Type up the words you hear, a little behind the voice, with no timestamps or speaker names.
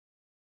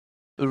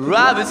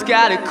Robert's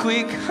got a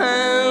quick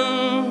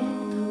hand.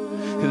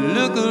 He'll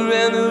look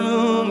around the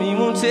room, he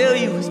won't tell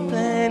you his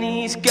plan.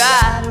 He's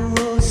got a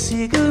rolled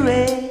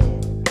cigarette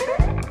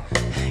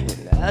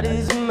hanging out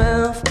his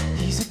mouth.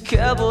 He's a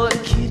cowboy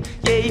kid,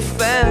 yeah, he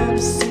found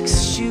a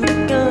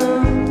 6-shooter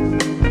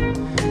gun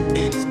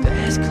in his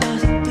bass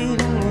closet,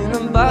 hidden in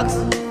a box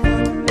of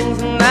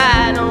things, and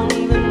I don't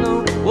even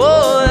know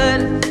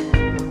what.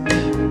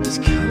 He's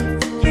coming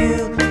for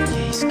you, yeah,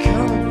 he's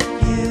coming for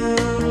you.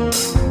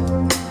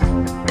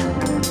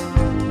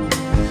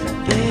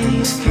 Yeah,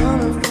 he's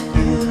coming for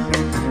you,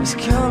 he's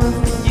coming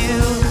for you.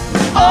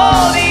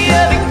 All the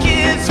other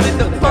kids with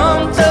the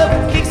pumped up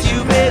kicks, you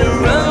better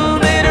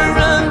run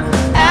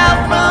out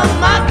from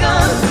my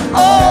gun.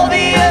 All the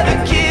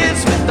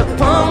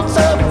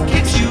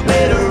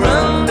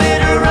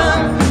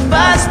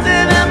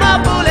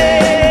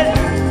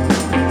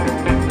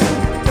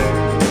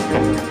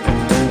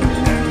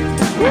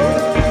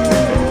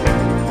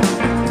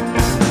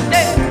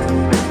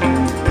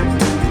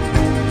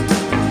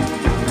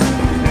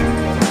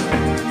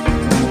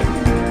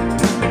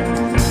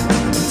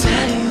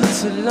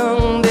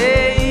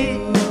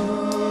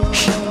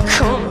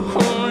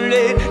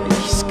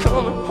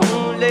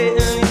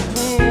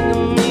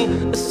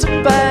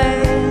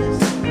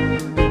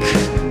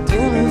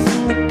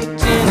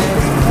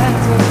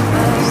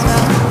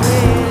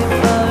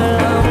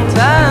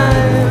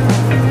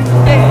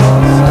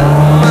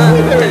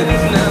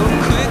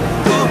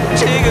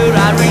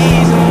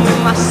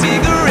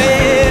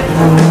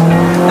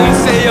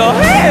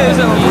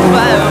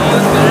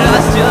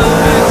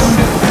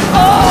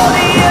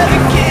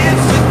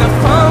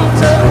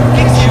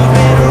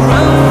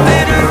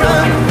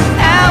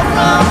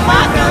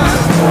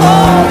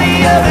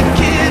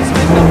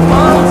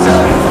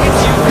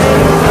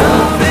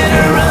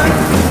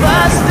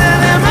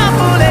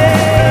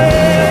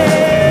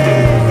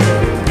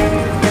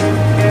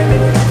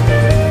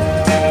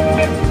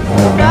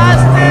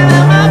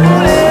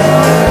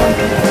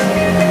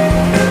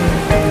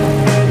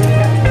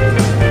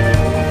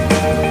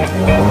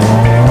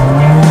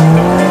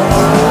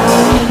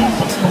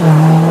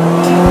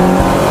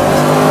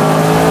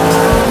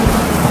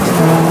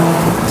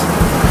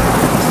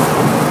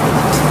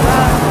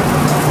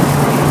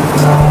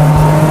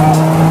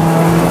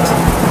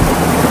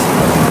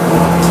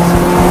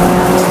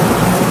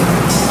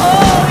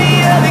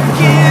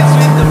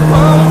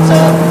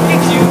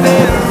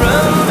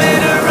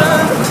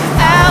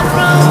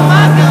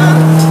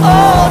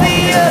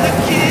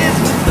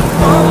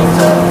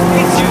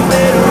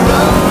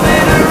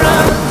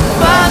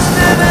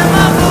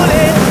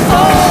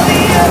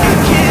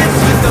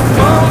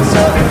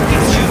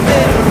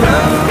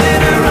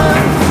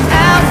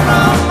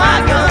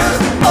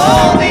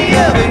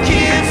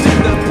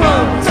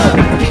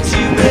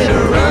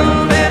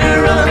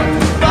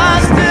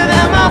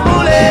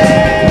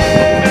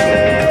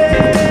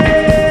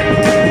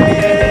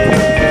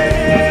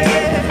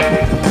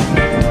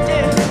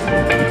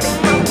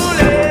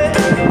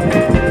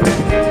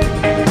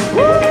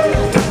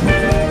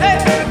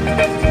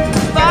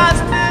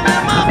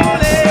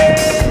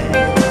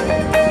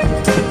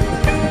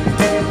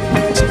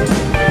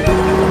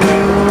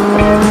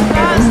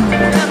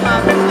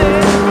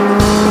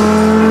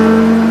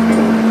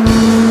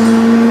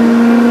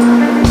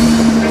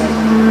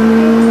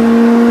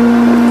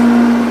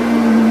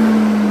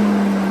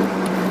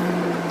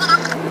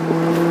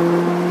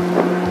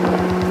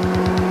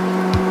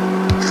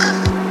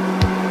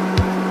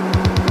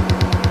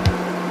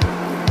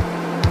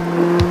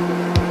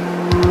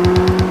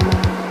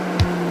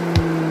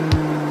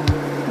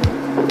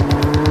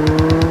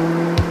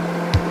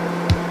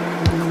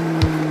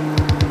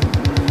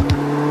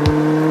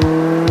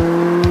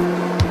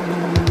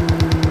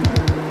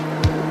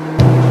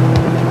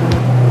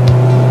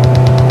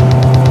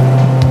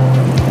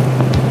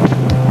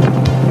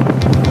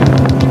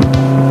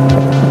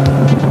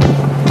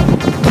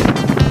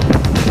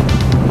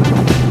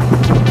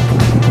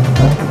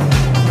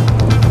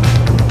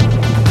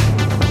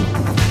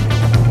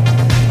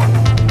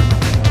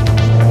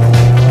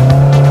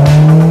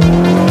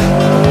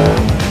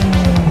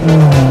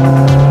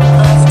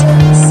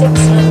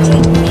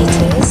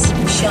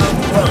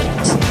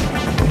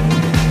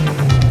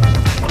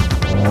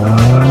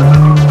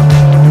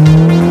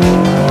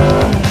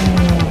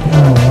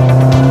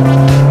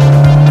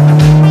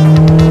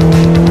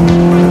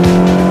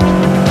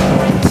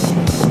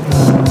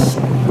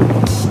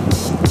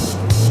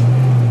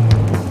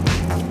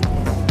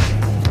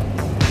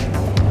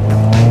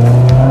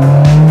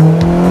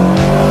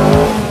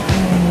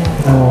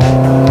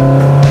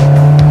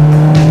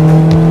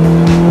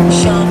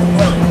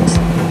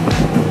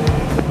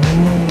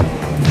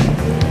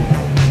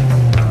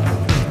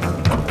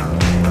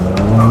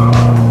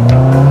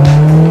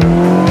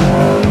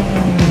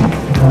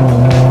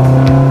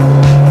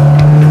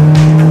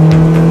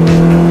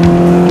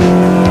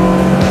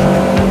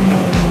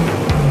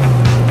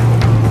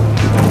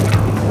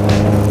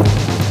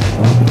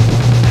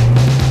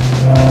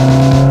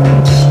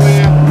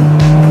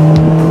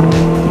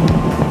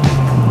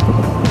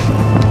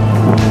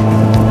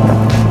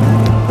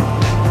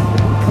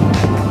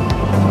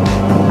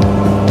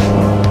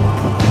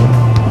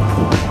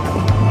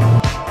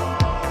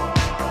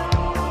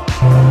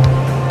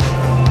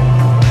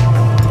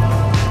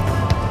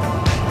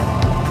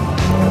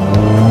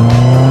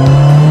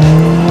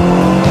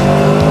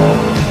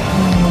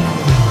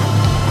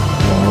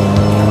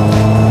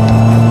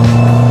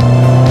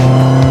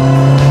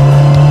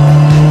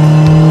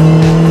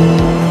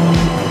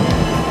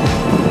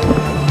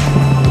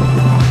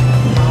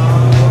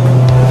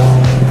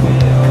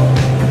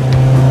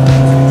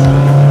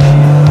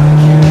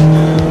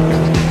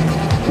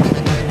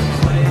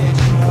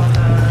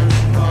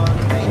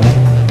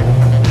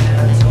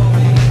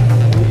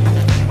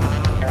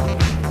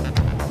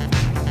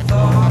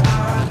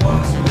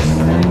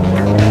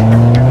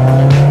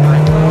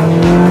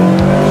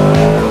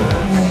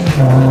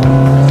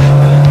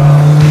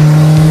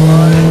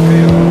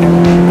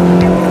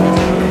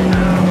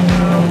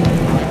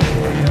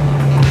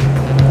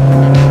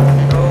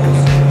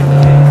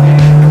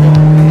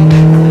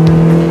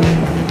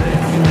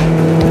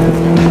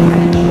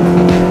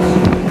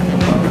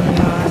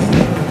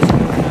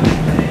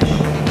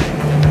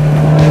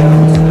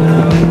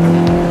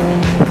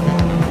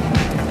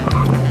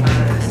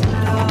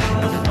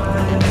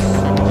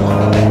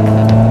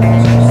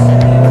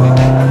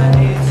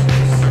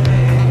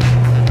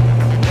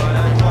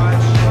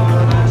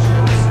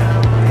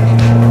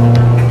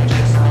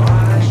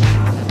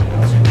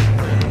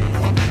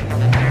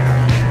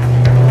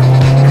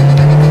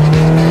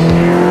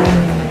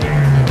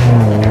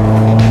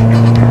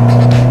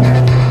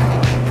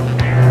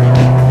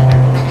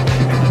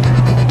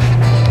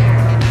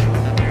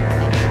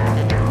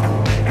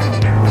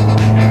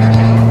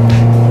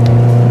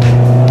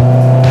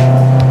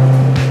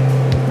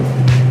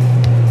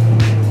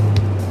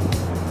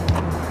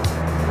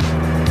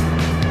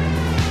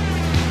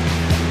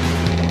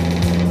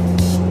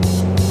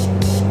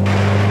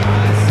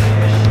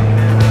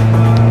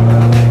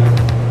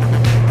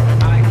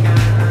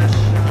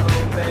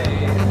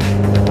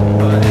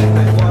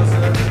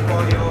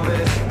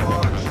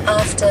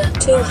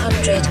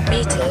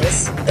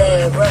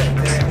clear right.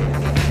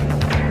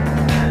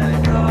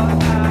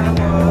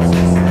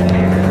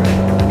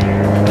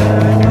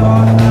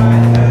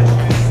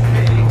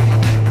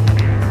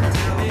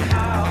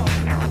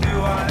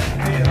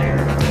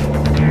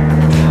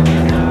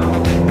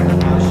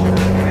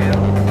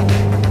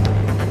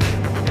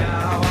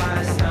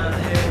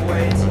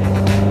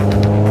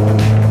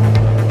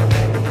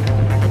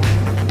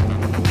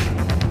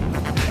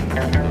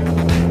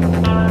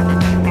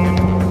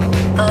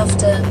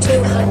 After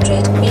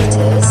 200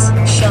 meters,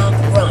 sharp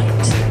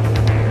right.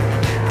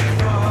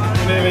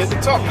 We're nearly at the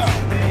top now.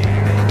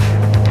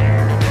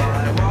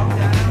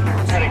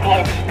 Pretty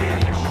close.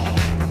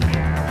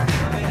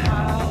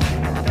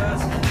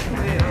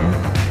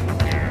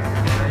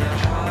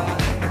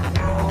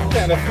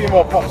 Getting a few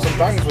more pops and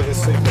bangs with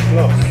this Super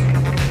Plus.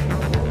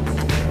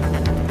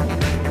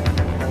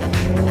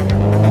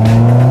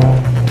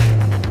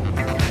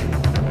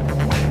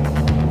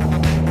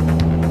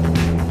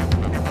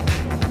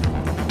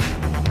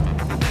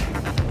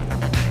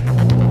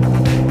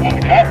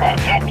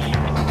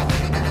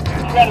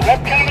 Got a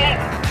webcam in?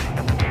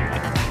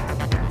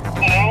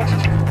 Hello?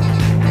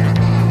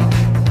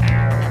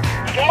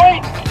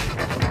 Going?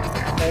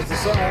 There's the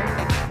sign.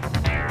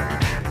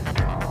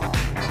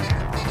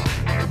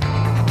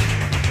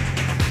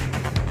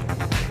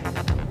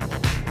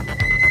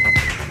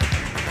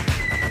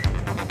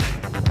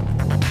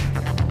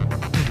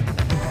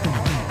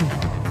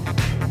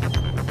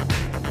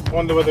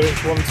 Wonder whether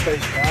it's one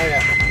station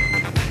higher.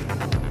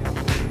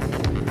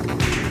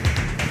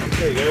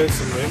 There you go, there's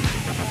some room.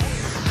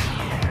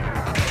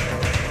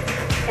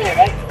 Here,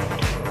 mate.